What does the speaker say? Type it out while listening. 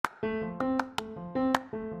Hey,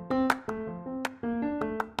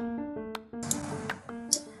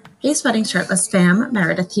 Sweating Shirtless fam,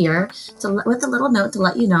 Meredith here, with a little note to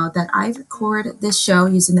let you know that I record this show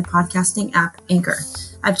using the podcasting app Anchor.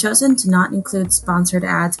 I've chosen to not include sponsored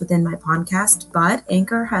ads within my podcast, but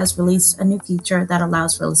Anchor has released a new feature that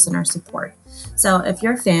allows for listener support. So if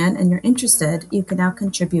you're a fan and you're interested, you can now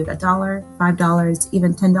contribute $1, $5,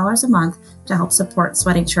 even $10 a month to help support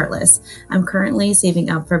Sweating Shirtless. I'm currently saving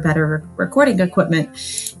up for better recording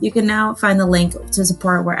equipment. You can now find the link to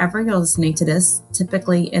support wherever you're listening to this,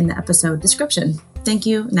 typically in the episode description. Thank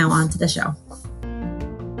you. Now on to the show.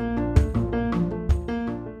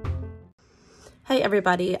 Hey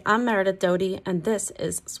everybody, I'm Meredith Doty, and this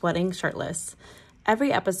is Sweating Shirtless.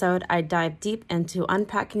 Every episode, I dive deep into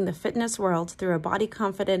unpacking the fitness world through a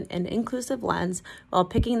body-confident and inclusive lens while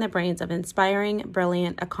picking the brains of inspiring,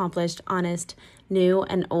 brilliant, accomplished, honest, new,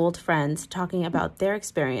 and old friends talking about their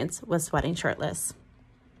experience with sweating shirtless.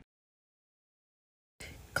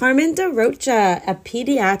 Carmen DeRocha, a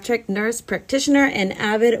pediatric nurse practitioner and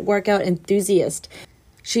avid workout enthusiast.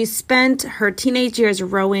 She spent her teenage years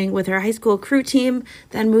rowing with her high school crew team,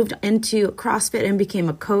 then moved into CrossFit and became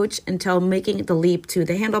a coach until making the leap to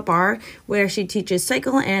the handlebar, where she teaches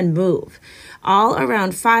cycle and move. All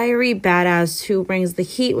around fiery badass who brings the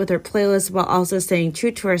heat with her playlist while also staying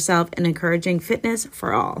true to herself and encouraging fitness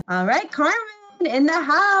for all. All right, Carmen in the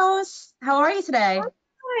house. How are you today?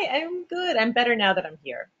 Hi, I'm good. I'm better now that I'm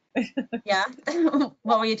here. Yeah.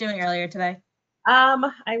 What were you doing earlier today?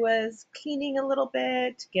 I was cleaning a little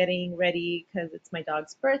bit, getting ready because it's my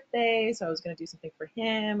dog's birthday, so I was going to do something for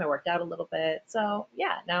him. I worked out a little bit. So,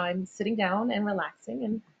 yeah, now I'm sitting down and relaxing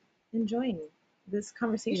and enjoying this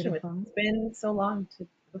conversation with you. Beautiful. It's been so long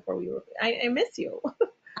before we were. I miss you.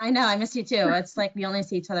 I know, I miss you too. It's like we only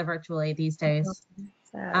see each other virtually these days.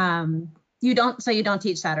 Sad. You don't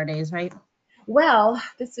teach Saturdays, right? Well,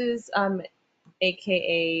 this is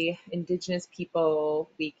AKA Indigenous People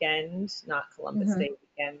Weekend, not Columbus Day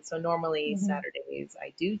weekend. So normally Saturdays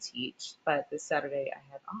I do teach, but this Saturday I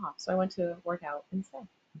had off, so I went to work out instead.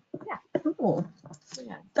 Yeah. Cool.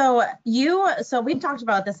 Yeah. So we've talked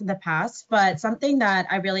about this in the past, but something that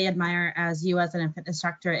I really admire as you as an fitness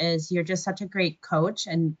instructor is you're just such a great coach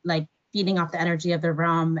and like feeding off the energy of the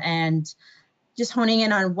room and just honing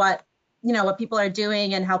in on what people are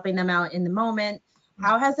doing and helping them out in the moment.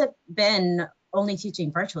 How has it been only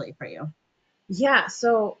teaching virtually for you? Yeah,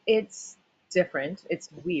 so it's different. It's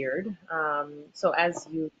weird. So as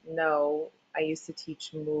you know, I used to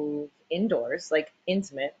teach move indoors, like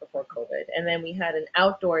intimate before COVID. And then we had an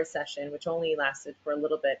outdoor session, which only lasted for a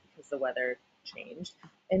little bit because the weather changed.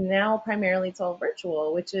 And now primarily it's all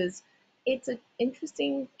virtual, it's an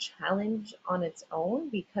interesting challenge on its own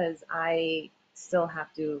because I still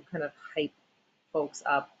have to kind of hype folks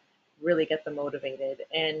up, really get them motivated.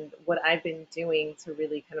 And what I've been doing to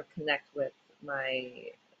really kind of connect with my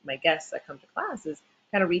my guests that come to class is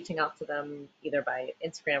kind of reaching out to them either by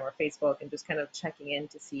Instagram or Facebook and just kind of checking in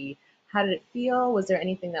to see how did it feel? Was there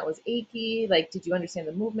anything that was achy? Like, did you understand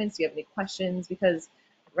the movements? Do you have any questions? Because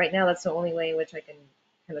right now that's the only way in which I can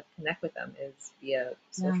kind of connect with them is via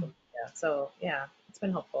social media. So yeah, it's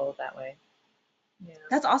been helpful that way. Yeah.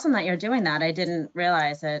 That's awesome that you're doing that. I didn't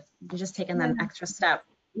realize it. You're just taking that extra step.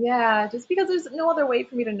 Yeah, just because there's no other way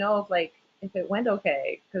for me to know if it went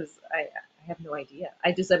okay, because I have no idea.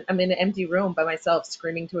 I'm in an empty room by myself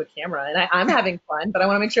screaming to a camera, and I'm having fun, but I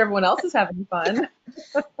want to make sure everyone else is having fun.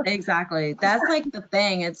 Exactly. That's like the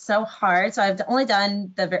thing. It's so hard. So I've only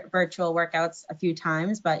done the virtual workouts a few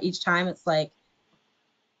times, but each time it's like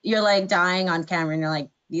you're like dying on camera and you're like,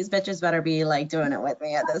 these bitches better be like doing it with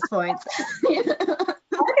me at this point.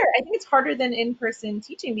 Harder. I think it's harder than in-person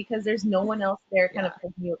teaching because there's no one else there kind of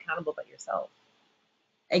holding you accountable but yourself.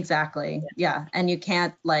 Exactly. Yeah. And you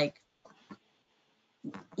can't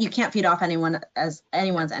feed off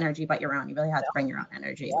anyone's energy but your own. You really have to bring your own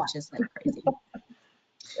energy, which is like crazy.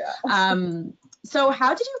 Yeah. So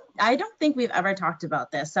how did you, I don't think we've ever talked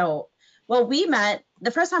about this. So, well,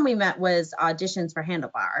 the first time we met was auditions for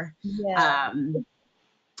Handlebar. Yeah.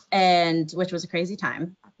 And which was a crazy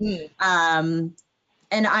time.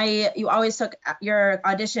 And you always took your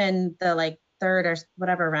audition, the like third or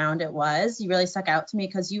whatever round it was, you really stuck out to me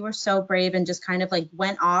because you were so brave and just kind of like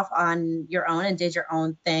went off on your own and did your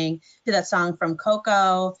own thing. Did that song from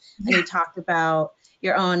Coco, and you talked about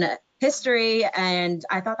your own history, and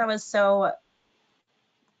I thought that was so,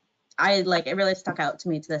 it really stuck out to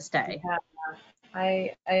me to this day. Yeah.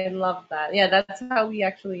 I love that. Yeah, that's how we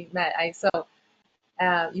actually met.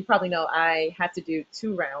 You probably know I had to do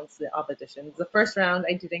 2 rounds of auditions. The first round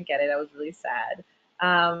I didn't get it. I was really sad.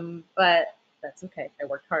 But that's okay. I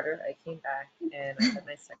worked harder. I came back and I had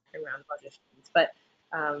my second round of auditions. But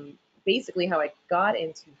basically, how I got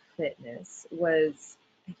into fitness was,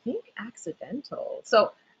 I think, accidental.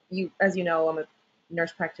 So as you know, I'm a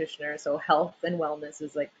nurse practitioner, so health and wellness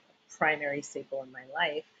is like a primary staple in my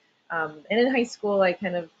life. And in high school, I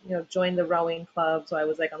kind of, joined the rowing club, so I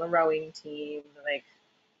was like on the rowing team. Like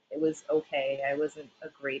it was okay. I wasn't a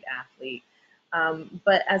great athlete.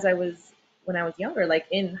 But when I was younger, like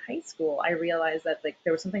in high school, I realized that like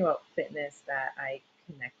there was something about fitness that I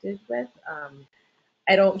connected with.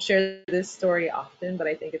 I don't share this story often, but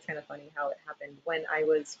I think it's kind of funny how it happened when I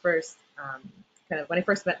was first, when I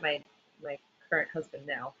first met my current husband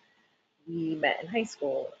now. We met in high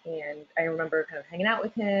school, and I remember kind of hanging out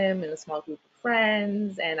with him in a small group of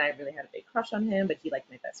friends, and I really had a big crush on him, but he liked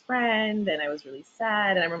my best friend, and I was really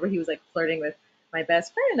sad. And I remember he was like flirting with my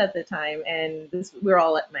best friend at the time, and we were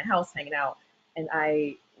all at my house hanging out, and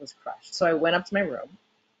I was crushed. So I went up to my room,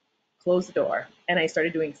 closed the door, and I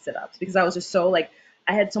started doing sit-ups because I was just so like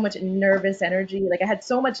I had so much nervous energy, like I had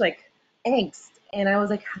so much like angst, and I was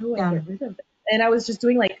like, how do I Yeah. get rid of it? And I was just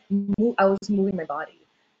doing like I was moving my body,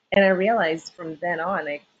 and I realized from then on,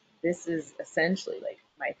 like this is essentially like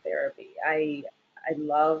my therapy. I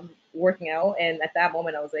love working out, and at that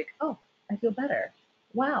moment, I was like, oh, I feel better.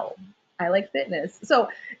 Wow, I like fitness. So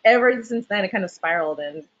ever since then, it kind of spiraled,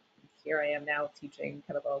 and here I am now teaching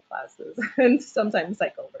kettlebell classes and sometimes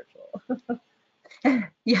cycle virtual.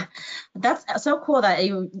 Yeah, that's so cool that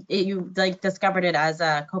you like discovered it as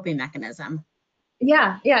a coping mechanism.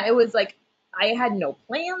 Yeah, yeah, it was like I had no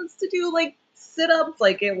plans to do like sit-ups.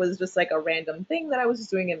 Like it was just like a random thing that I was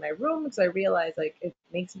just doing in my room because I realized like it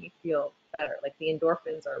makes me feel better. Like the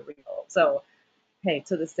endorphins are real. So hey,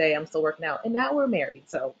 to this day I'm still working out, and now we're married,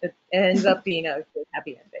 so it ends up being a good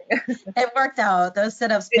happy ending. It worked out. Those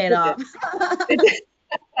sit-ups it paid did. off. It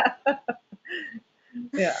did.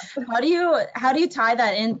 Yeah. How do you tie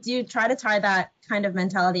that in? Do you try to tie that kind of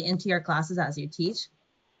mentality into your classes as you teach?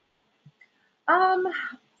 Um,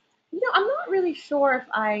 I'm not really sure if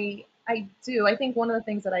I do. I think one of the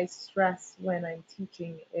things that I stress when I'm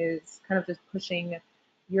teaching is kind of just pushing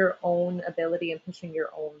your own ability and pushing your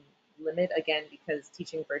own limit again because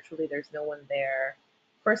teaching virtually there's no one there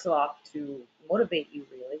first of all to motivate you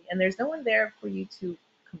really, and there's no one there for you to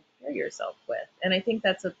compare yourself with. And I think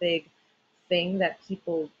that's a big thing that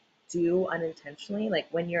people do unintentionally. Like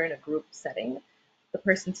when you're in a group setting, the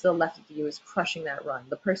person to the left of you is crushing that run.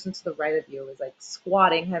 The person to the right of you is like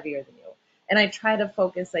squatting heavier than you. And I try to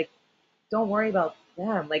focus like, don't worry about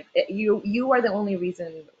them. Like you are the only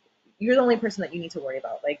reason. You're the only person that you need to worry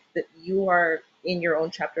about. Like that you are in your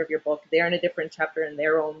own chapter of your book. They're in a different chapter in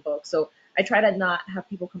their own book. So I try to not have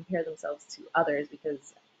people compare themselves to others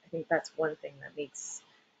because I think that's one thing that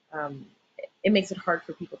um, it makes it hard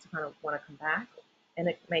for people to kind of want to come back, and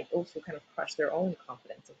it might also kind of crush their own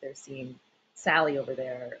confidence if they're seeing Sally over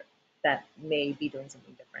there that may be doing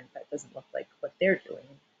something different that doesn't look like what they're doing.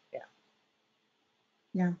 Yeah.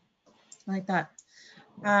 Yeah, I like that.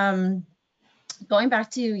 Um, Going back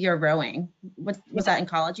to your rowing, what was Yeah. that in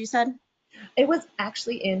college, you said? It was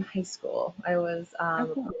actually in high school. I was Oh, a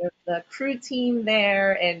cool. part of the crew team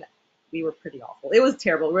there, and we were pretty awful. It was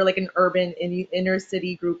terrible. We were like an urban inner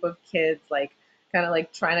city group of kids, like kind of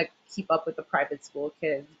like trying to keep up with the private school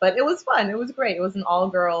kids. But it was fun. It was great. It was an all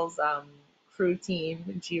girls crew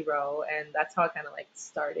team, Giro, and that's how I kind of like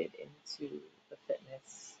started into the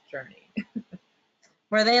fitness journey.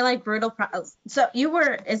 Were they like brutal? So you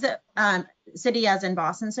were, is it city as in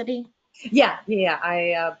Boston City? Yeah, yeah,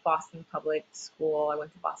 yeah. Boston Public School. I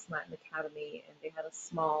went to Boston Latin Academy, and they had a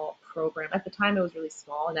small program. At the time, it was really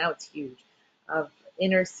small, and now it's huge. Of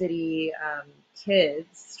inner city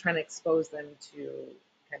kids, trying to expose them to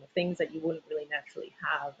kind of things that you wouldn't really naturally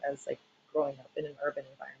have as like growing up in an urban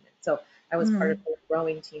environment. So I was part of Mm. the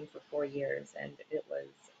rowing team for 4 years, and it was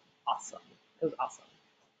awesome. It was awesome.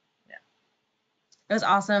 Yeah. It was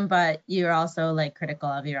awesome, but you're also like critical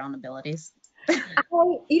of your own abilities.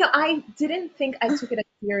 I didn't think I took it as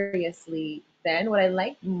seriously then. What I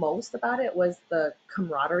liked most about it was the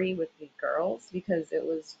camaraderie with the girls because it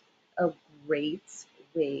was a great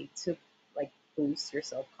way to like boost your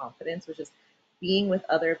self confidence, which is being with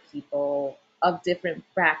other people of different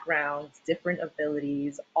backgrounds, different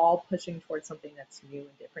abilities, all pushing towards something that's new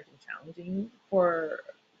and different and challenging for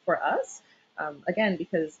us. Again,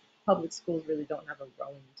 because public schools really don't have a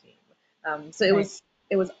rowing team. So it Right. was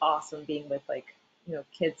it was awesome being with like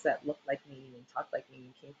kids that looked like me and talked like me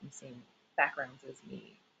and came from the same backgrounds as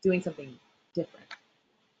me, doing something different.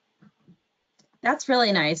 That's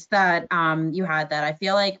really nice that you had that. I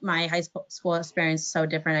feel like my high school experience is so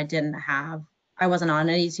different. I didn't have I wasn't on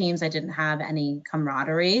any teams. I didn't have any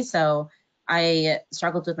camaraderie. So I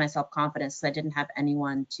struggled with my self-confidence because I didn't have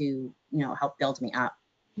anyone to, help build me up.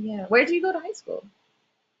 Yeah. Where did you go to high school?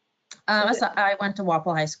 I went to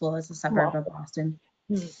Walpole High School. It's a suburb of Boston.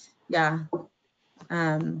 Hmm. Yeah.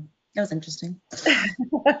 It was interesting.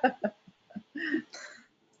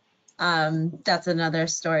 That's another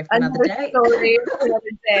story for another day. Story for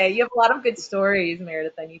another day. You have a lot of good stories,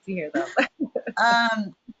 Meredith. I need to hear them.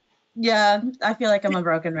 Yeah, I feel like I'm a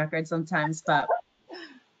broken record sometimes, but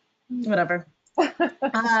whatever.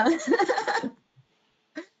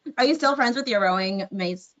 Are you still friends with your rowing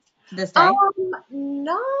mates to this day?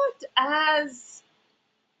 Not as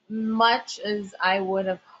much as I would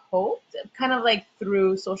have hoped. Kind of like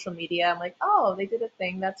through social media, I'm like, oh, they did a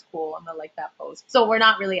thing. That's cool. I'm gonna like that post. So we're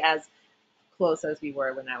not really as close as we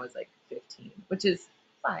were when I was like 15, which is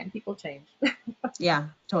fine. People change. Yeah,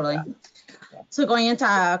 totally. Yeah. So going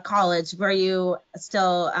into college, were you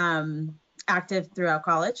still active throughout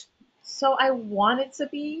college? So I wanted to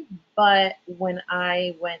be, but when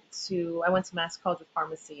I went to Mass College of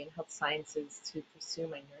Pharmacy and Health Sciences to pursue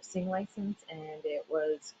my nursing license, and it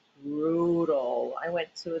was brutal. I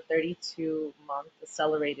went to a 32-month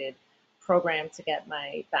accelerated program to get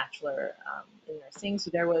my bachelor in nursing,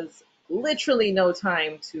 so there was literally no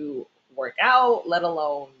time to work out, let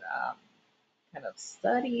alone kind of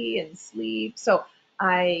study and sleep. So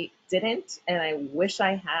I didn't, and I wish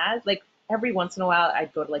I had. Like every once in a while,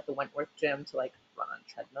 I'd go to like the Wentworth gym to like run on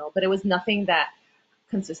a treadmill, but it was nothing that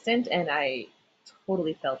consistent, and I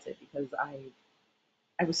totally felt it because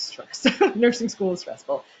I was stressed. Nursing school was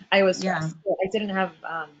stressful. I was stressed. Yeah. I didn't have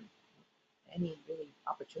any really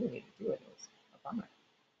opportunity to do it. It was a bummer.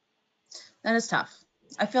 That is tough.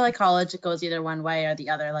 I feel like college, it goes either one way or the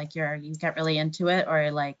other. Like you get really into it,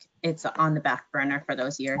 or like it's on the back burner for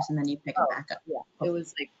those years, and then you pick it back up. Yeah, it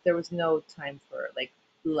was like there was no time for like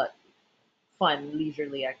fun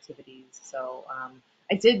leisurely activities. So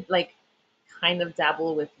I did like kind of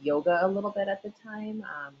dabble with yoga a little bit at the time,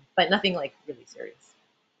 but nothing like really serious.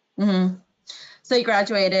 Mm-hmm. So you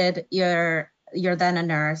graduated. You're then a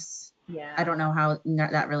nurse. Yeah. I don't know how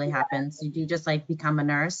that really happens. Do you just like become a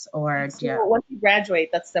nurse, or do you? Once you graduate,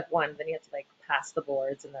 that's step one. Then you have to like pass the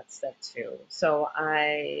boards, and that's step two. So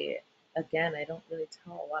I don't really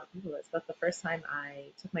tell a lot of people this, but the first time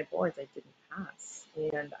I took my boards, I didn't pass,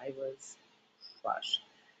 and I was crushed.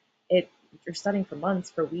 You're studying for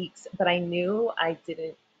months, for weeks, but I knew I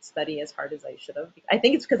didn't study as hard as I should have. I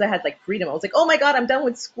think it's because I had like freedom. I was like, oh my God, I'm done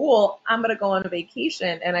with school. I'm going to go on a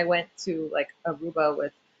vacation. And I went to like Aruba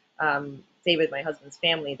with David, my husband's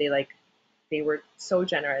family. They were so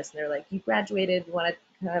generous, and they're like, you graduated, we want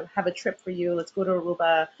to have a trip for you. Let's go to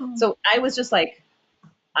Aruba. Mm-hmm. So I was just like,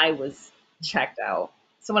 I was checked out.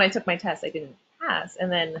 So when I took my test, I didn't pass.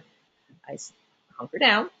 And then I hunkered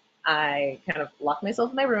down. I kind of locked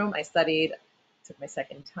myself in my room. I studied, took my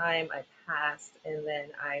second time, I passed, and then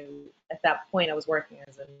at that point, I was working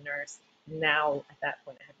as a nurse. Now, at that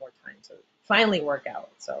point, I had more time to finally work out.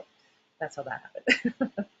 So that's how that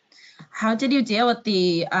happened. How did you deal with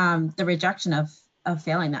the rejection of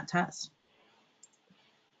failing that test?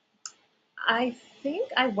 I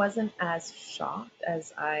think I wasn't as shocked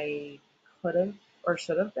as I could have or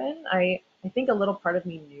should have been. I think a little part of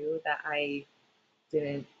me knew that I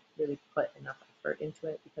didn't really put enough effort into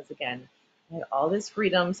it because, again, I had all this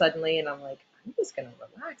freedom suddenly, and I'm like, I'm just going to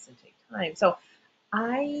relax and take time. So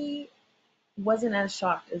I wasn't as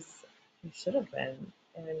shocked as I should have been.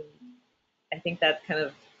 And I think that kind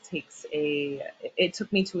of it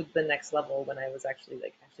took me to the next level when I was actually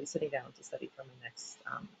sitting down to study for my next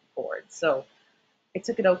board. So I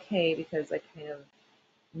took it okay because I kind of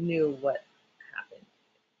knew what happened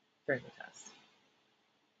during the test.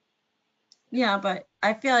 Yeah, but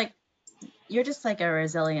I feel like you're just like a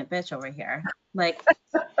resilient bitch over here. Like,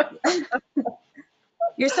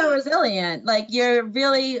 you're so resilient. Like, you're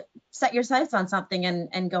really set your sights on something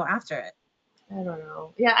and go after it. I don't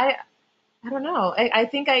know. Yeah, I don't know. I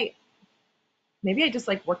think maybe I just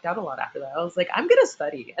like worked out a lot after that. I was like, I'm going to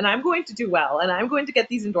study and I'm going to do well and I'm going to get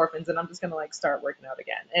these endorphins and I'm just going to like start working out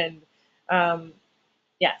again. And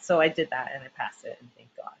yeah, so I did that and I passed it, and thank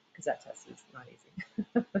God, because that test is not easy.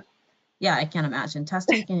 Yeah, I can't imagine. Test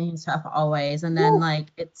taking is tough always. And then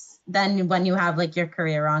then when you have like your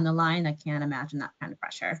career on the line, I can't imagine that kind of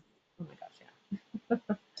pressure. Oh my gosh,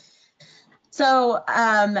 yeah. So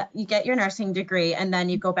you get your nursing degree and then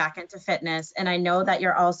you go back into fitness. And I know that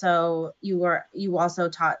you also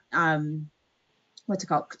taught what's it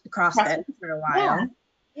called? CrossFit for a while.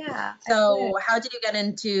 Yeah. So how did you get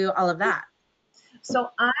into all of that?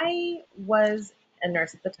 So I was a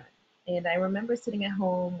nurse at the time. And I remember sitting at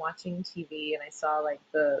home watching TV, and I saw like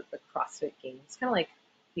the CrossFit Games, kind of like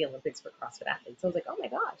the Olympics for CrossFit athletes. I was like, oh my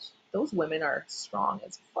gosh, those women are strong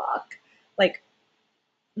as fuck. Like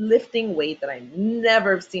lifting weight that I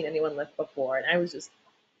never seen anyone lift before, and I was just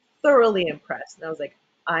thoroughly impressed. And I was like,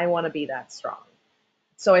 I want to be that strong.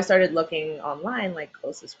 So I started looking online, like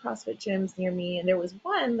closest CrossFit gyms near me, and there was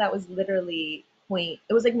one that was literally point.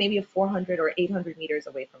 It was like maybe a 400 or 800 meters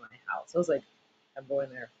away from my house. I was like, I'm going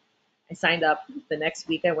there. I signed up. The next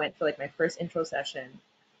week, I went for like my first intro session.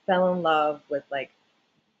 Fell in love with like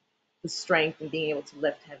the strength and being able to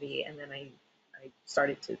lift heavy, and then I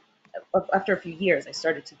started to. After a few years, I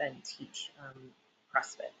started to then teach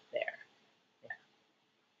CrossFit there.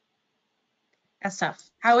 That's tough.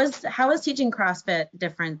 How is teaching CrossFit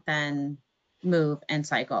different than Move and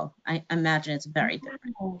Cycle? I imagine it's very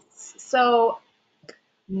different. Yes. So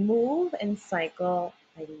Move and Cycle,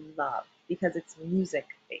 I love because it's music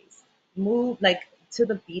based. Move like to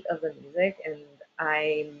the beat of the music, and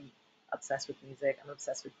I'm obsessed with music. I'm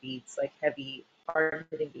obsessed with beats, like heavy, hard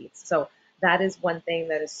hitting beats. So that is one thing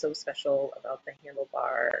that is so special about the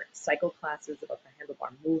handlebar cycle classes, about the handlebar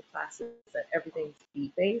move classes, that everything's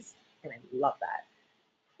beat based, and I love that.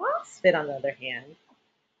 CrossFit, on the other hand,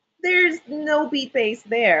 there's no beat base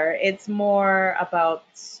there. It's more about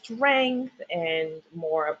strength and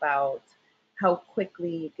more about how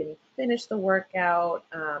quickly you can finish the workout.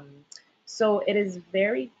 So it is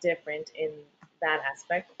very different in that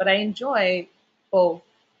aspect, but I enjoy both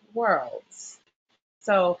worlds.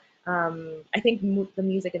 So I think the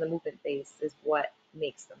music and the movement base is what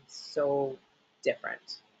makes them so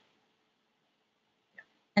different.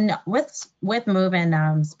 And with Move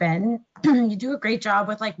and Spin, you do a great job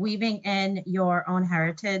with like weaving in your own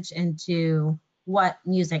heritage into what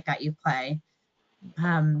music that you play.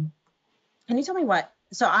 Um, can you tell me what?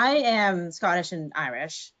 So I am Scottish and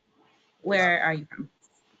Irish. Love Where are you from?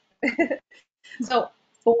 So,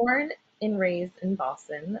 born and raised in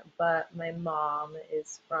Boston, but my mom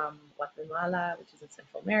is from Guatemala, which is in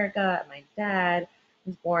Central America, and my dad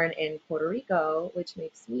was born in Puerto Rico, which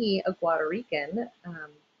makes me a Puerto Rican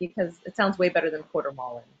because it sounds way better than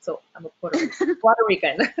Guatemalan. So I'm a Puerto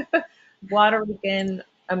Rican, Puerto Rican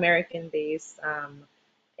American based,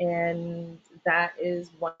 and that is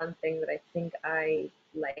one thing that I think I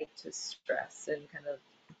like to stress and kind of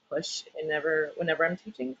push whenever I'm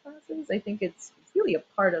teaching classes. I think it's really a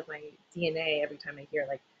part of my DNA every time I hear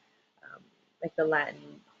like the Latin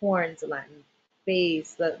horns, the Latin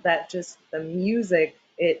bass, that just the music,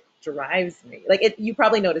 it drives me. Like it, you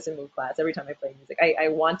probably notice in move class every time I play music, I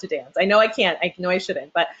want to dance. I know I can't, I know I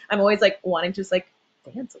shouldn't, but I'm always like wanting to just like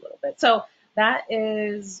dance a little bit. So that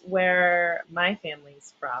is where my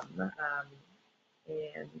family's from.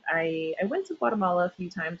 And I went to Guatemala a few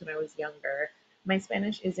times when I was younger. My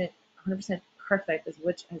Spanish isn't 100% perfect as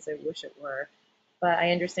I wish it were, but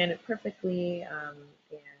I understand it perfectly. And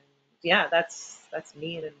yeah, that's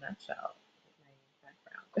me in a nutshell. My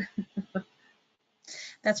background.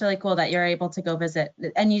 That's really cool that you're able to go visit.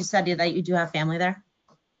 And you said that you do have family there?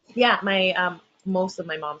 Yeah, my most of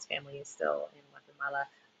my mom's family is still in Guatemala.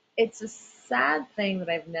 It's a sad thing that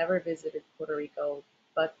I've never visited Puerto Rico,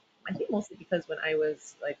 but I think mostly because when I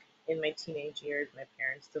was like in my teenage years, my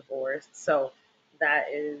parents divorced, so that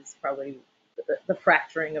is probably the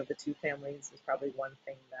fracturing of the two families is probably one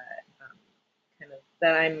thing that kind of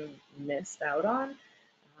that I'm missed out on.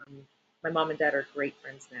 Um, my mom and dad are great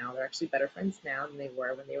friends now. They're actually better friends now than they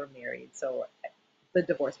were when they were married. So the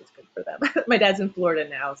divorce was good for them. My dad's in Florida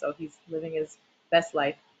now, so he's living his best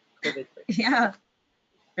life, COVID free. Yeah,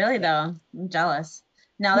 really Yeah. though. I'm jealous.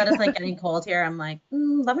 Now that it's like getting cold here, I'm like,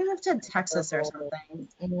 let me move to Texas or So, something.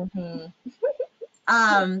 mhm.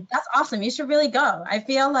 That's awesome. You should really go. I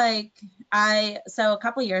feel like so a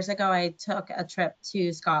couple years ago, I took a trip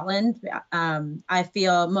to Scotland. I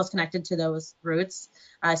feel most connected to those roots.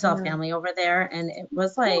 I still have Yeah. family over there, and Cool. it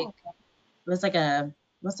was like a,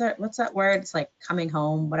 what's that word? It's like coming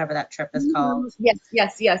home, whatever that trip is called. Yes,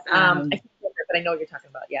 yes, yes. I Um, can't remember, but I know what you're talking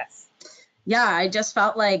about. Yes. yeah, I just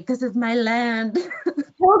felt like this is my land.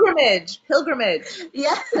 Pilgrimage. Pilgrimage.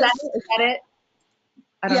 Yes. Is that it?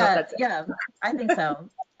 I don't know if Yeah, that's it. yeah, I think so.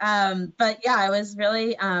 But yeah, it was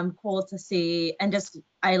really cool to see, and just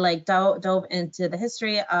I like dove into the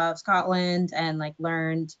history of Scotland and like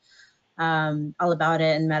learned all about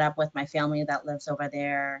it and met up with my family that lives over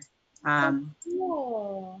there. So Um,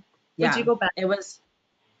 cool. Would you yeah, go back? it was,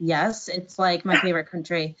 yes, it's like my favorite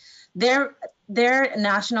country. Their their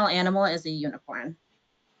national animal is a unicorn.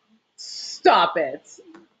 Stop it.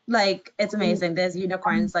 Like it's amazing. There's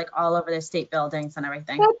unicorns like all over their state buildings and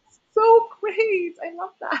everything. That's so great. I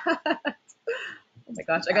love that. Oh my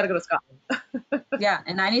gosh, I gotta go to Scotland. Yeah,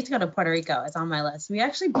 and I need to go to Puerto Rico. It's on my list. We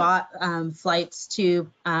actually bought flights to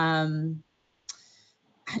I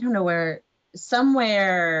don't know where,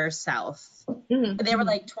 somewhere south. They were Mm-hmm.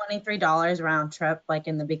 like $23 round trip, like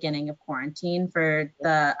in the beginning of quarantine for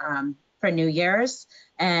New Year's.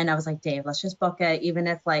 And I was like, Dave, let's just book it, even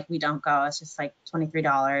if like we don't go. It's just like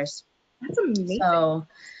 $23. That's amazing. So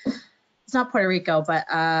it's not Puerto Rico, but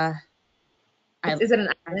Is it an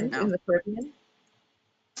I don't island in know. the Caribbean?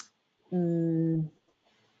 Mm,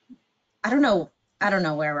 I don't know. I don't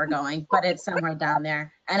know where we're going, but it's somewhere down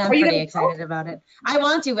there, and I'm Are you pretty gonna go? excited about it. I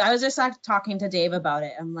want to. I was just like talking to Dave about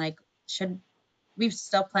it. I'm like, should we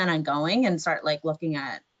still plan on going and start like looking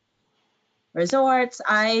at resorts?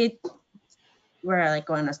 We're like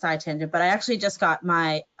going on a side tangent, but I actually just got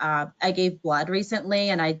my I gave blood recently,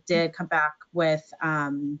 and I did come back with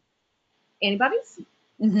Anybody's?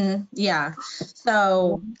 yeah.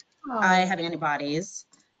 So I Wow. have antibodies,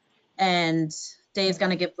 and Dave's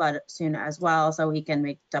gonna give blood soon as well, so he can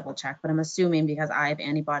make double check. But I'm assuming because I have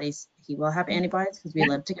antibodies, he will have antibodies because we Yeah,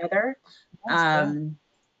 live together. yes, yeah.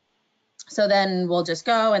 So then we'll just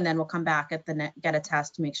go, and then we'll come back at get a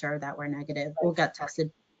test to make sure that we're negative. We'll get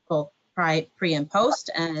tested both pre and post,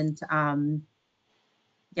 and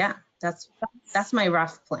yeah, that's That's my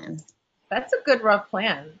rough plan. that's a good rough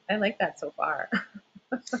plan. I like that so far.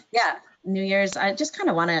 Yeah, New Year's, I just kind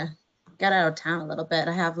of want to get out of town a little bit.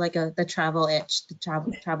 I have like the travel itch, the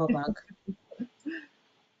travel bug.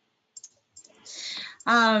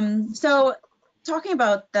 So talking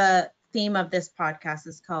about the theme of this podcast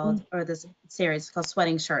is called, or this series is called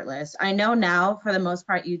Sweating Shirtless. I know now for the most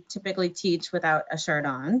part you typically teach without a shirt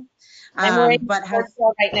on. I'm wearing a But sports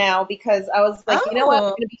bra right now because I was like, you know what, I'm oh,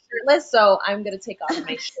 gonna be shirtless, so I'm gonna take off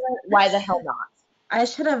my shirt. Why the hell not? I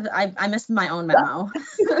should have, I missed my own memo.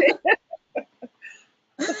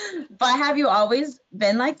 But have you always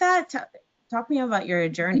been like that? Talk to me about your You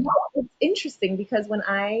journey. know, it's interesting because when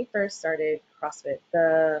I first started CrossFit,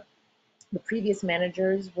 the previous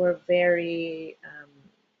managers were very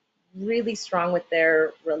really strong with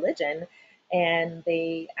their religion, and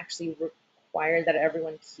they actually required that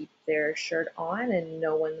everyone keep their shirt on, and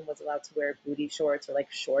no one was allowed to wear booty shorts or like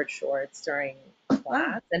short shorts during Wow.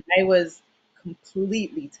 class. And I was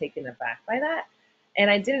completely taken aback by that. And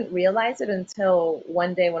I didn't realize it until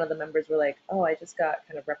one day one of the members were like, "Oh, I just got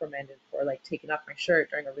kind of reprimanded for like taking off my shirt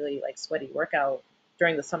during a really like sweaty workout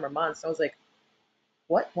during the summer months." And I was like,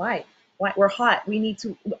 "What? Why? Why? We're hot. We need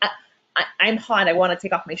to. I'm hot. I want to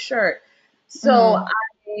take off my shirt." So Mm-hmm.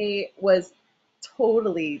 I was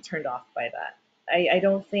totally turned off by that. I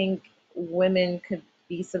don't think women could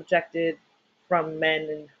be subjected from men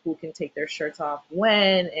and who can take their shirts off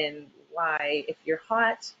when and why. If you're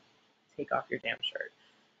hot, take off your damn shirt.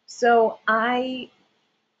 So I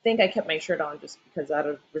think I kept my shirt on just because out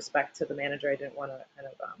of respect to the manager, I didn't want to kind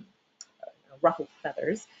of ruffle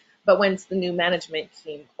feathers. But once the new management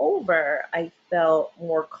came over, I felt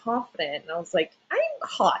more confident. And I was like, I'm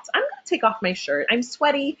hot. I'm going to take off my shirt. I'm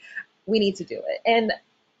sweaty. We need to do it. And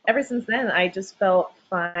ever since then, I just felt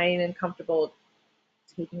fine and comfortable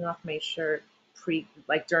taking off my shirt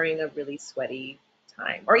like during a really sweaty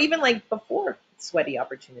time, or even like before sweaty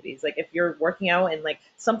opportunities. Like if you're working out and like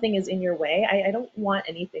something is in your way, I don't want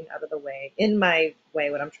anything out of the way in my way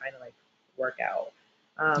when I'm trying to like work out.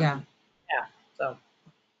 Yeah, Yeah, so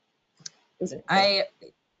it was interesting. I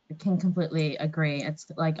can completely agree. It's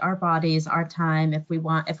like our bodies, our time. If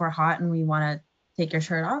we're hot and we want to take your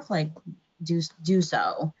shirt off, like do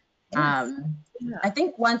so. Yes. Um, Yeah. I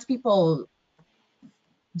think once people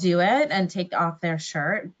do it and take off their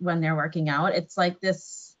shirt when they're working out, it's like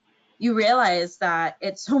this, you realize that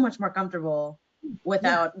it's so much more comfortable Yeah.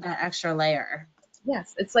 without that extra layer.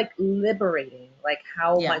 Yes. It's like liberating, like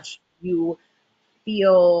how Yeah. much you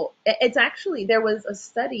feel. It's actually, there was a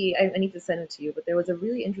study, I need to send it to you, but there was a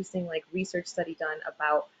really interesting like research study done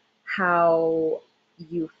about how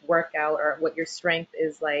you work out or what your strength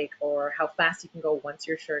is like or how fast you can go once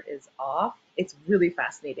your shirt is off. It's really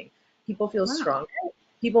fascinating. People feel Wow. stronger.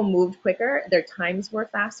 People moved quicker. Their times were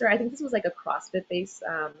faster. I think this was like a CrossFit based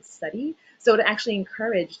study. So it actually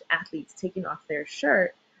encouraged athletes taking off their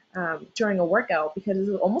shirt during a workout because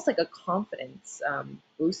it was almost like a confidence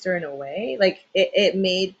booster in a way. Like it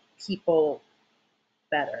made people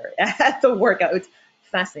better at the workout. It's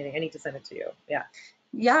fascinating. I need to send it to you. Yeah.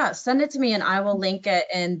 Yeah, send it to me and I will link it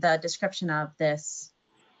in the description of this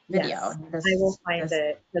video. Yes. I will find This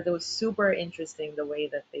it because it was super interesting the way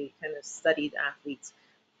that they kind of studied athletes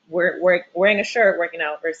wearing a shirt working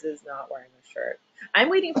out versus not wearing a shirt. I'm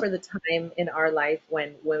waiting for the time in our life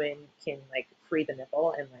when women can like free the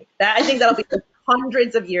nipple and like that. I think that'll be like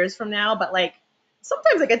hundreds of years from now, but like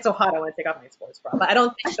sometimes I get so hot I want to take off my sports bra, but I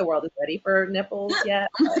don't think the world is ready for nipples yet.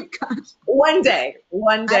 Oh my gosh. One I don't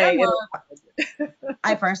day know it'll if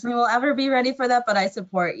I personally will ever be ready for that, but I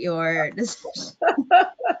support your decision.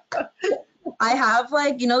 I have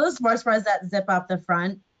like, those sports bras that zip up the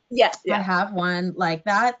front. Yes, I yeah. have one like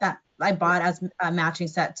that I bought as a matching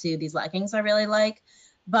set to these leggings I really like,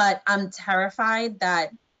 but I'm terrified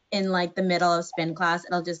that in like the middle of spin class,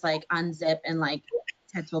 it'll just like unzip and like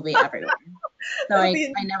tits will be everywhere. So It'll I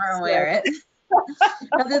be never yes. wear it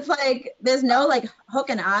because it's like there's no like hook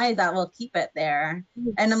and eye that will keep it there.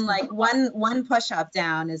 And I'm like one push up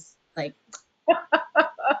down is like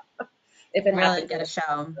If it really happens, get a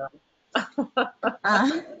show.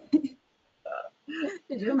 it'll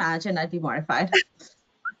Could you imagine? I'd be mortified.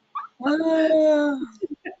 Oh,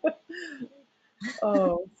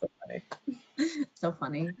 oh, so funny. so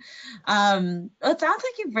funny. It sounds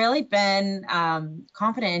like you've really been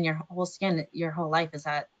confident in your whole skin your whole life. Is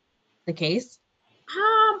that the case?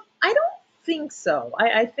 I don't think so.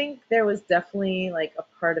 I think there was definitely like a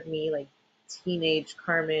part of me, like teenage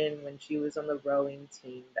Carmen, when she was on the rowing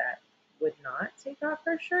team, that would not take off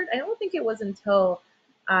her shirt. I don't think it was until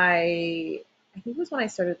I think it was when I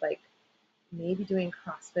started like maybe doing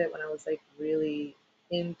CrossFit when I was like really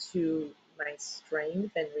into my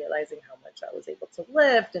strength and realizing how much I was able to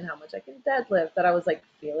lift and how much I can deadlift that I was like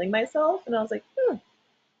feeling myself and I was like, I'm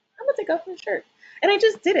gonna take off my shirt. And I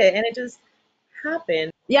just did it and it just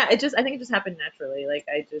happened. Yeah, I think it just happened naturally. Like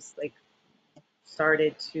I just like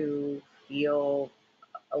started to feel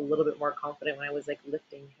a little bit more confident when I was like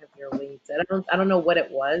lifting heavier weights. I don't know what it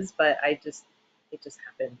was, but it just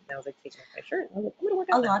happened. And I was like taking off my shirt. I was like, I'm gonna work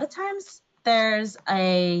A out now. lot of times there's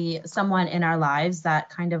a someone in our lives that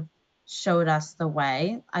kind of showed us the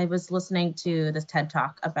way. I was listening to this TED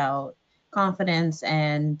talk about confidence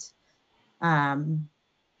and um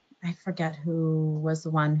I forget who was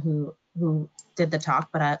the one who did the talk,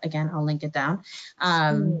 but again, I'll link it down.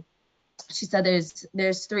 Mm, She said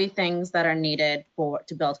there's three things that are needed for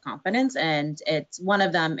to build confidence, and it's one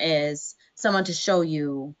of them is someone to show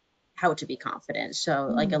you how to be confident. So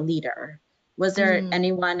like a mm, leader. Was there mm.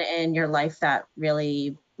 anyone in your life that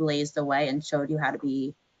really blazed the way and showed you how to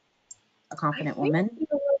be a I confident think woman? there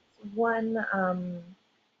was one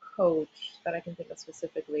coach that I can think of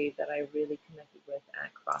specifically that I really connected with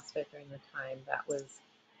at CrossFit during the time that was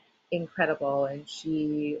incredible. And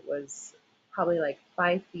she was probably like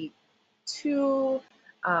 5 feet two,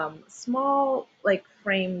 small, like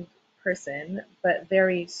framed person, but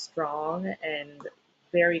very strong and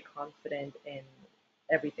very confident in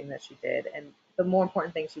everything that she did. And the more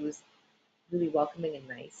important thing, she was really welcoming and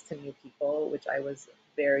nice to new people, which I was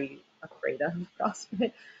very afraid of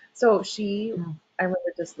CrossFit. So Mm. I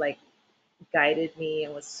remember just like guided me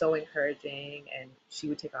and was so encouraging. And she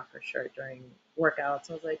would take off her shirt during workouts.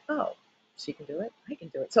 I was like, oh, she can do it. I can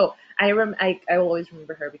do it. So I will always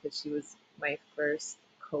remember her because she was my first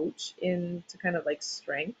coach into kind of like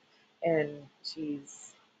strength, and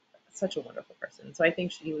she's such a wonderful person. So I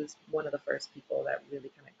think she was one of the first people that really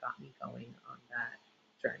kind of got me going on that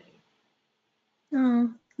journey.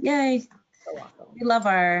 Oh, yay. So awesome. We love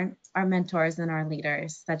our mentors and our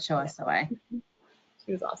leaders that show Yeah, us the way.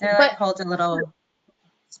 she was awesome. They're like But hold a little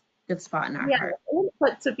good spot in our yeah, heart.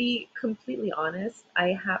 but to be completely honest,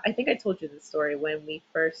 I think I told you this story when we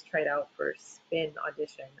first tried out for spin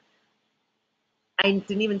audition. I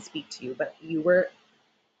didn't even speak to you, but you were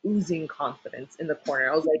oozing confidence in the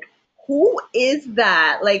corner. I was like, who is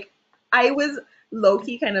that? Like I was low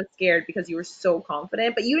key kind of scared because you were so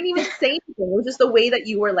confident, but you didn't even say anything. It was just the way that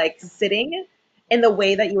you were like sitting and the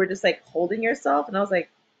way that you were just like holding yourself. And I was like,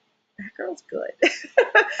 that girl's good.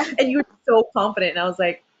 And you were so confident. And I was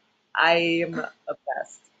like, I'm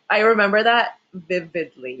obsessed. I remember that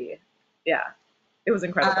vividly. Yeah, it was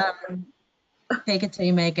incredible. Um, Fake it till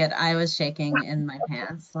you make it. I was shaking in my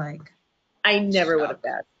pants, like I never would have shook,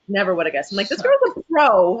 guessed. Never would have guessed. I'm like, this shook. girl's a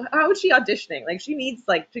pro. How is she auditioning? Like, she needs,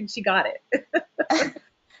 like, she got it.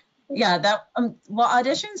 Yeah, that well,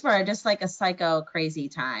 auditions were just like a psycho crazy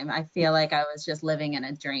time. I feel like I was just living in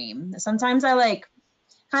a dream. Sometimes I like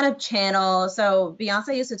kind of channel. So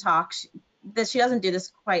Beyonce used to talk that she doesn't do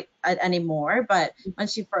this quite anymore, but when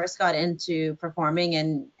she first got into performing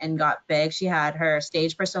and got big, she had her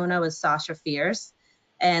stage persona was Sasha Fierce,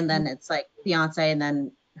 and then it's like Beyonce, and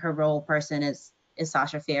then her role person is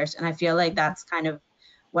Sasha Fierce, and I feel like that's kind of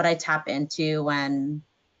what I tap into when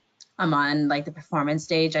I'm on like the performance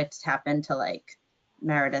stage. I tap into like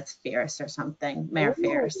Meredith Fierce or something, Mayor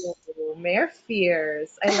Fierce. Ooh, Mayor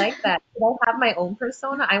Fears. I like that. Should I have my own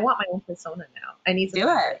persona? I want my own persona now. I need to Do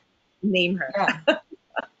find her. it. Name her. Yeah.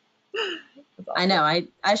 That's I awesome. know.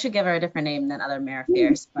 I should give her a different name than other Mare You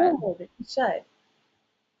Fierce, but should. You should.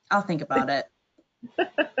 I'll think about it.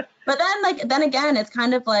 But then, like, then again, it's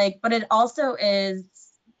kind of like, but it also is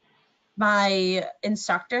my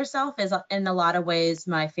instructor self is in a lot of ways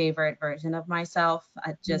my favorite version of myself.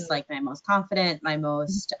 Just Mm. like my most confident, my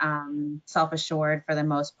most self-assured for the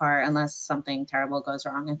most part, unless something terrible goes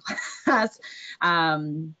wrong in class.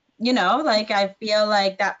 Like I feel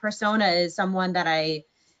like that persona is someone that I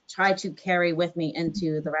try to carry with me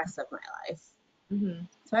into the rest of my life. Mm-hmm.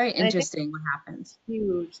 It's very And I think interesting what happens.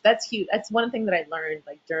 huge. That's huge. That's one thing that I learned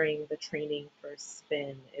like during the training for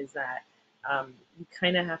spin is that you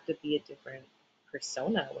kind of have to be a different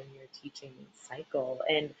persona when you're teaching cycle.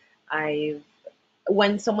 And I've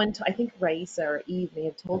when someone I think Raisa or Eve may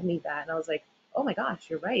have told me that, and I was like, oh my gosh,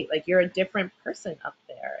 you're right. Like you're a different person up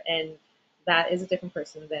there, and that is a different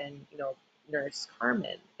person than Nurse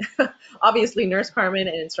Carmen. Obviously, Nurse Carmen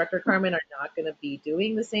and Instructor Carmen are not going to be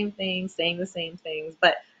doing the same things, saying the same things,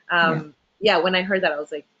 but Yeah, yeah, when I heard that, I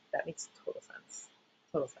was like, that makes total sense.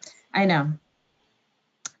 Total sense. I know.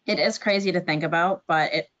 It is crazy to think about,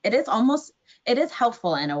 but it is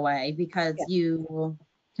helpful in a way because Yeah. you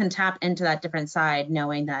can tap into that different side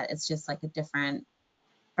knowing that it's just like a different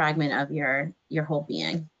fragment of your whole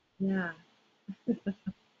being. Yeah.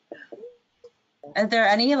 Are there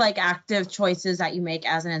any like active choices that you make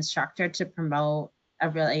as an instructor to promote a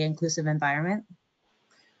really inclusive environment?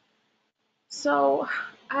 So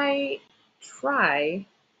I try,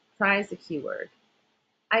 try is the keyword.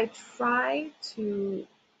 I try to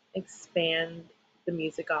expand the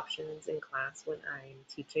music options in class when I'm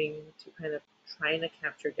teaching to kind of trying to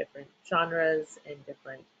capture different genres and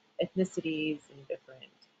different ethnicities and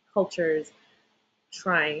different cultures.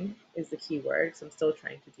 Trying is the key word, so I'm still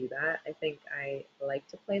trying to do that. I think I like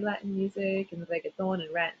to play Latin music and reggaeton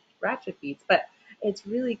and ratchet beats, but it's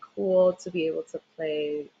really cool to be able to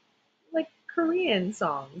play like Korean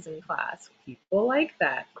songs in class. People like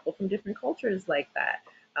that. People from different cultures like that.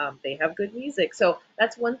 They have good music. So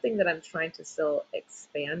that's one thing that I'm trying to still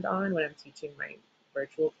expand on when I'm teaching my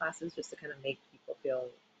virtual classes, just to kind of make people feel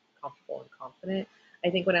comfortable and confident.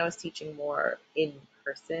 I think when I was teaching more in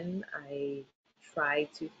person, I tried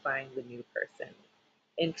to find the new person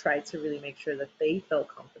and tried to really make sure that they felt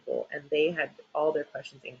comfortable and they had all their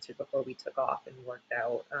questions answered before we took off and worked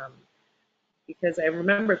out. Because I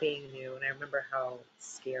remember being new and I remember how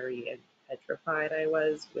scary and petrified I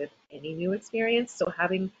was with any new experience. So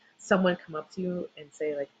having someone come up to you and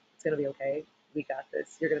say like, "It's gonna be okay. We got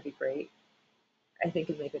this. You're gonna be great," I think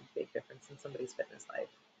can make a big difference in somebody's fitness life.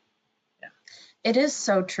 Yeah. It is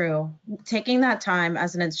so true. Taking that time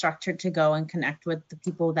as an instructor to go and connect with the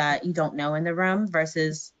people that you don't know in the room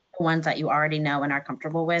versus the ones that you already know and are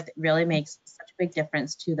comfortable with really makes such a big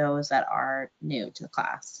difference to those that are new to the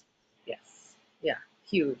class. Yes. Yeah.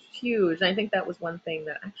 Huge. Huge. And I think that was one thing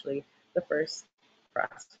that actually the first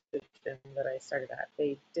CrossFit gym that I started at,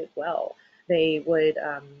 they did well. They would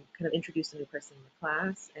kind of introduce a new person in the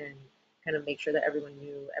class and kind of make sure that everyone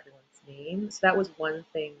knew everyone's name. So that was one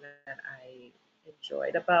thing that I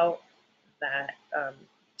enjoyed about that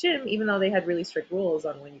gym, even though they had really strict rules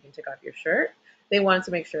on when you can take off your shirt, they wanted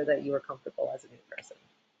to make sure that you were comfortable as a new person.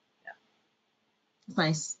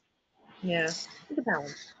 Nice. Yeah. Yeah. The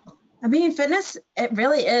balance. I mean, fitness, it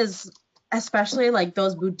really is, especially like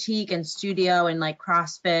those boutique and studio and like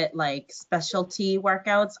CrossFit, like specialty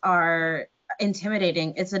workouts are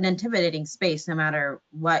intimidating. It's an intimidating space no matter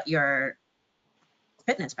what your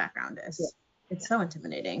fitness background Yeah. is. It's Yeah. so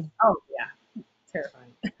intimidating. Oh, yeah.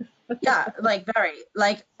 Terrifying. Yeah, like very,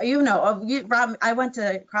 like, Rob, I went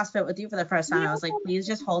to CrossFit with you for the first time. I was like, please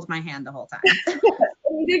just hold my hand the whole time.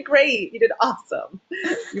 You did great. You did awesome.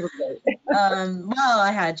 You were great. Well,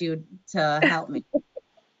 I had you to help me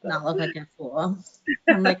not look like a fool.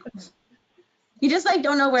 I'm like, you just like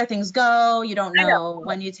don't know where things go. You don't I know. know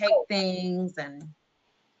when you take things, and it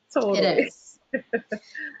Totally. is.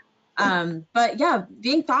 But yeah,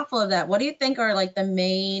 being thoughtful of that. What do you think are like the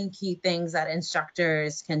main key things that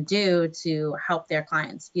instructors can do to help their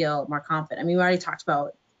clients feel more confident? I mean, we already talked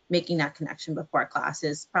about making that connection before class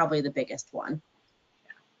is probably the biggest one.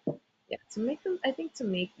 Yeah. To make them, I think to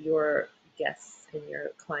make your guests and your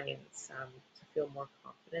clients to feel more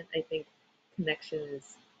confident, I think connection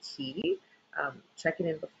is key. Checking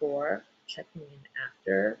in before, checking in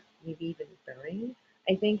after, maybe even during.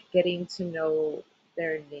 I think getting to know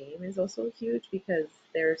their name is also huge because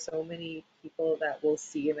there are so many people that we'll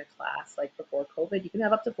see in a class. Like before COVID, you can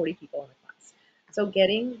have up to 40 people in a class. So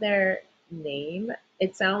getting their name,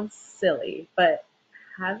 it sounds silly, but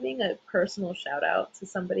having a personal shout out to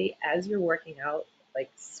somebody as you're working out,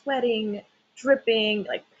 like sweating, dripping,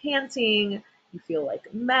 like panting, you feel like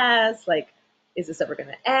a mess, like, is this ever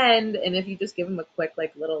gonna end? And if you just give them a quick,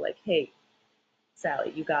 like, little, like, hey,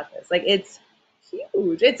 Sally, you got this. Like, it's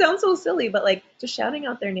huge. It sounds so silly, but like just shouting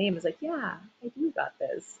out their name is like, yeah, I do got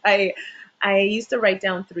this. I used to write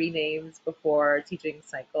down 3 names before teaching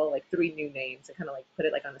cycle, like 3 new names, and kind of like put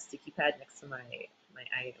it like on a sticky pad next to my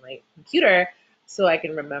computer, so I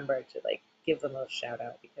can remember to like give them a shout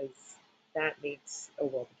out, because that makes a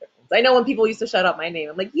world of difference. I know when people used to shout out my name,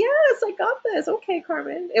 I'm like, yes, I got this. Okay,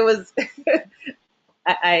 Carmen. It was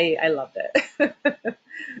I loved it.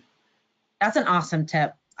 That's an awesome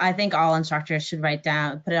tip. I think all instructors should write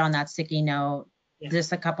down, put it on that sticky note, Yeah.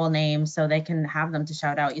 just a couple names so they can have them to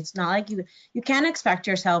shout out. It's not like you can't expect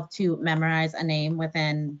yourself to memorize a name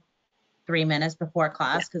within 3 minutes before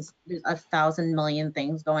class, because there's 1,000,000,000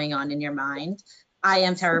 things going on in your mind. I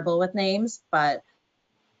am terrible with names, but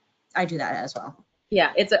I do that as well.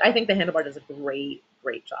 Yeah, I think the handlebar does a great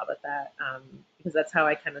job at that, because that's how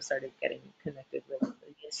I kind of started getting connected with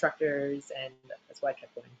the instructors, and that's why I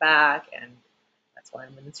kept going back, and that's why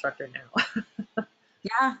I'm an instructor now.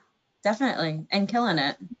 Yeah, definitely. And killing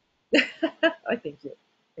it. I thank you.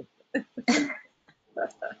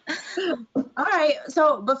 All right.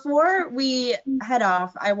 So before we head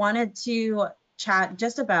off, I wanted to chat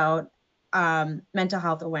just about mental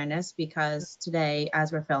health awareness, because today,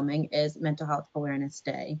 as we're filming, is Mental Health Awareness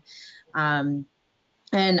Day. Um,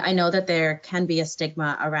 and I know that there can be a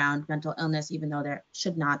stigma around mental illness, even though there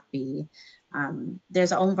should not be.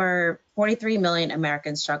 There's over 43 million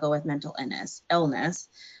Americans struggle with mental illness.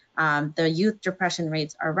 The youth depression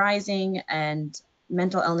rates are rising, and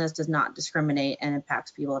mental illness does not discriminate and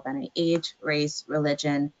impacts people of any age, race,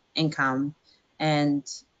 religion, income, and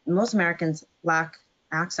most Americans lack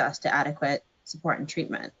access to adequate support and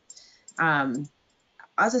treatment.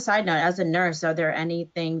 As a side note, as a nurse, are there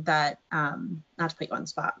anything that, not to put you on the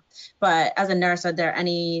spot, but as a nurse, are there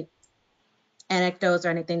any anecdotes or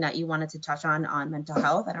anything that you wanted to touch on mental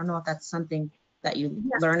health? I don't know if that's something that you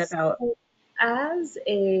learn about. As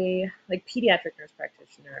a like pediatric nurse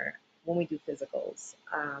practitioner, when we do physicals,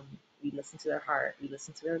 we listen to their heart, we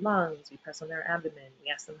listen to their lungs, we press on their abdomen,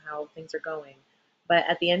 we ask them how things are going. But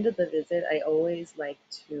at the end of the visit, I always like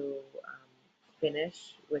to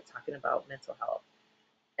finish with talking about mental health.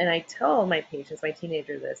 And I tell my patients, my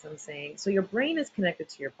teenager, this. I'm saying, so your brain is connected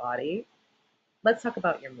to your body. Let's talk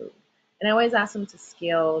about your mood. And I always ask them to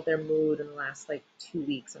scale their mood in the last like 2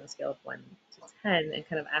 weeks on a scale of 1 to 10, and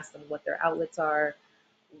kind of ask them what their outlets are,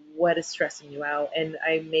 what is stressing you out. And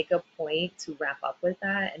I make a point to wrap up with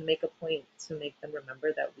that, and make a point to make them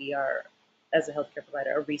remember that we are, as a healthcare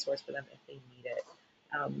provider, a resource for them if they need it.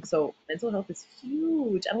 So mental health is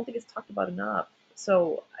huge. I don't think it's talked about enough.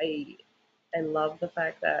 So I love the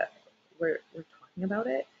fact that we're talking about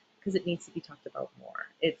it, because it needs to be talked about more.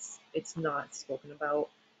 It's not spoken about.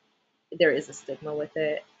 There is a stigma with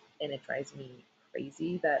it, and it drives me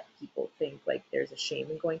crazy that people think like there's a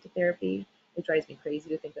shame in going to therapy. It drives me crazy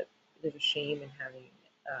to think that there's a shame in having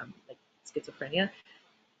like schizophrenia.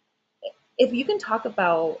 If you can talk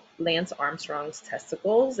about Lance Armstrong's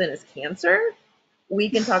testicles and his cancer, we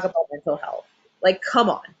can talk about mental health. Like, come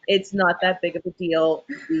on, it's not that big of a deal.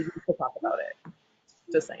 We need to talk about it.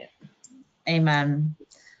 Just saying. Amen.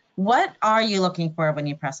 What are you looking for when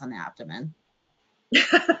you press on the abdomen?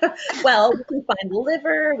 Well, we can find the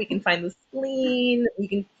liver, we can find the spleen, we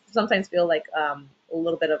can sometimes feel like a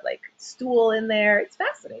little bit of like stool in there. It's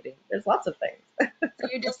fascinating. There's lots of things. So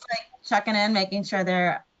you're just like checking in, making sure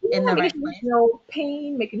they're in Yeah, the making right sure place. there's no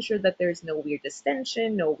pain, making sure that there's no weird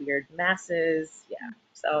distension, no weird masses. Yeah.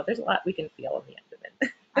 So there's a lot we can feel in the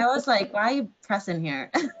abdomen. I was like, why are you pressing here?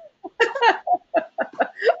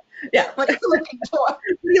 Yeah. What are you looking for? What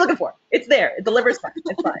are you looking for? It's there. The liver's fine.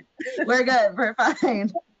 It's fine. We're good. We're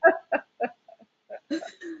fine.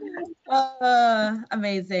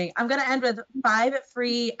 Amazing. I'm going to end with 5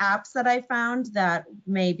 free apps that I found that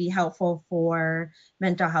may be helpful for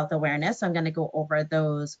mental health awareness. So I'm going to go over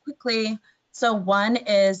those quickly. So one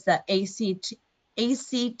is the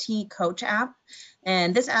ACT Coach app.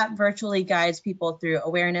 And this app virtually guides people through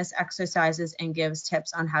awareness exercises and gives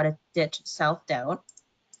tips on how to ditch self-doubt.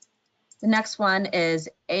 The next one is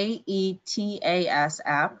AETAS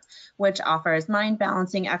app, which offers mind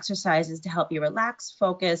balancing exercises to help you relax,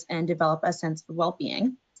 focus, and develop a sense of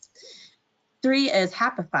well-being. 3 is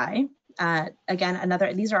Happify. Again,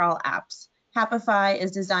 these are all apps. Happify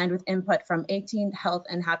is designed with input from 18 health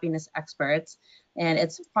and happiness experts, and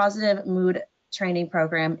its positive mood training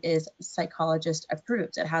program is psychologist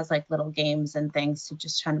approved. It has like little games and things to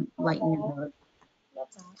just try to lighten your mood.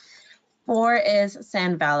 4 is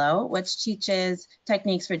Sanvallo, which teaches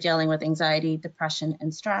techniques for dealing with anxiety, depression,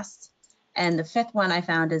 and stress. And the fifth one I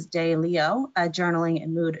found is Daylio, a journaling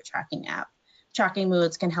and mood tracking app. Tracking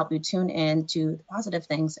moods can help you tune in to the positive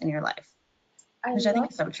things in your life, which I think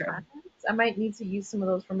is so true. I might need to use some of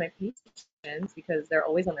those for my patients because they're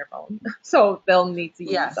always on their phone. So they'll need to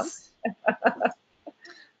use them.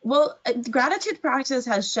 Well, gratitude practice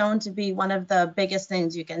has shown to be one of the biggest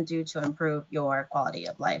things you can do to improve your quality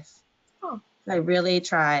of life. Oh. I really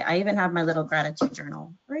try. I even have my little gratitude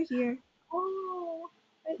journal right here. Oh,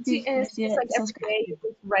 it's just like every day you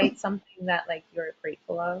just write something that like you're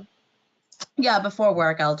grateful of. Yeah, before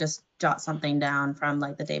work, I'll just jot something down from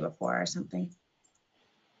like the day before or something.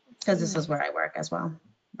 Because this is where I work as well.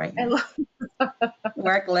 Right. I love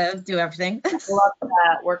work, live, do everything. I love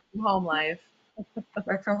that. Work from home life.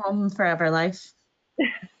 Work from home forever life.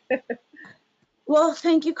 Well,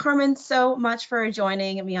 thank you, Carmen, so much for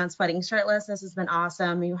joining me on Sweating Shirtless. This has been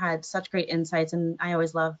awesome. You had such great insights, and I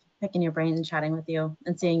always love picking your brain and chatting with you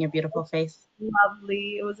and seeing your beautiful face.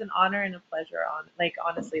 Lovely. It was an honor and a pleasure.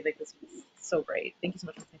 Honestly, this was so great. Thank you so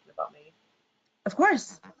much for thinking about me. Of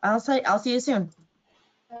course. I'll see you soon.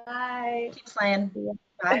 Bye. Keep slaying.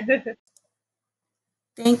 Bye.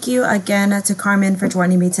 Thank you again to Carmen for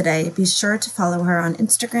joining me today. Be sure to follow her on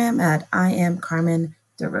Instagram at I am Carmen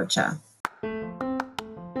DeRocha.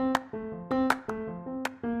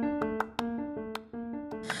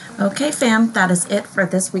 Okay, fam, that is it for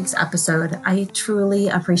this week's episode. I truly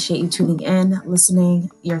appreciate you tuning in,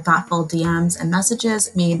 listening. Your thoughtful DMs and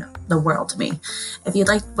messages mean the world to me. If you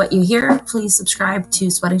like what you hear, please subscribe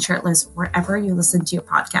to Sweating Shirtless wherever you listen to your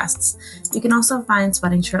podcasts. You can also find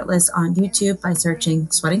Sweating Shirtless on YouTube by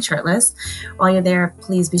searching Sweating Shirtless. While you're there,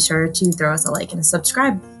 please be sure to throw us a like and a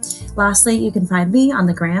subscribe. Lastly, you can find me on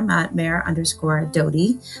the gram at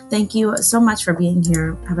mayor_Doty. Thank you so much for being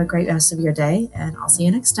here. Have a great rest of your day, and I'll see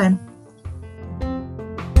you next time.